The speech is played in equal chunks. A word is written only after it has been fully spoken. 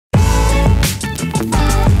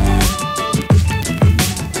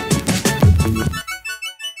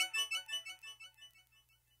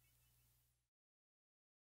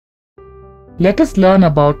Let us learn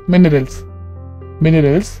about minerals.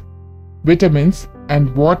 Minerals, vitamins,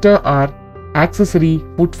 and water are accessory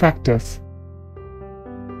food factors.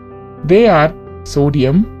 They are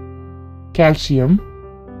sodium, calcium,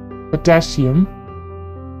 potassium,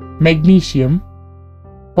 magnesium,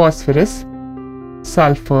 phosphorus,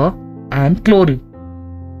 sulphur, and chlorine.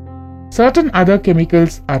 Certain other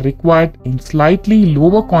chemicals are required in slightly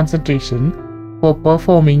lower concentration for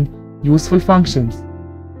performing useful functions.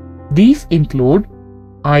 These include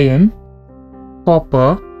iron,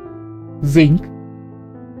 copper, zinc,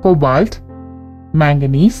 cobalt,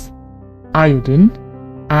 manganese, iodine,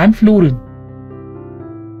 and fluorine.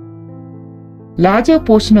 Larger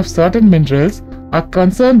portion of certain minerals are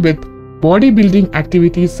concerned with bodybuilding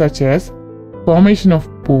activities such as formation of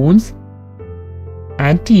bones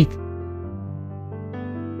and teeth.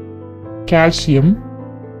 Calcium,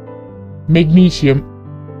 magnesium,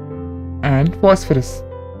 and phosphorus.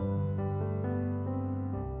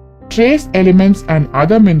 Trace elements and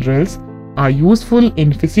other minerals are useful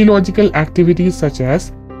in physiological activities such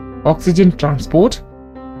as oxygen transport,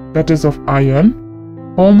 that is of iron,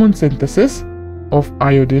 hormone synthesis of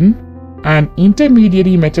iodine, and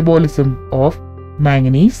intermediary metabolism of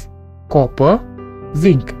manganese, copper,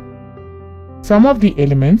 zinc. Some of the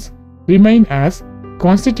elements remain as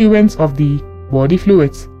constituents of the body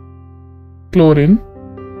fluids. Chlorine,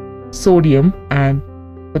 sodium, and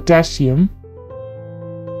potassium.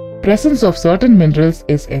 Presence of certain minerals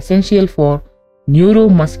is essential for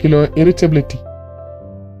neuro-muscular irritability.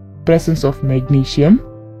 Presence of magnesium,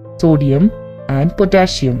 sodium, and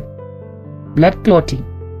potassium. Blood clotting.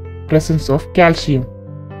 Presence of calcium.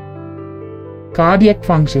 Cardiac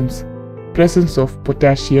functions. Presence of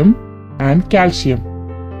potassium and calcium.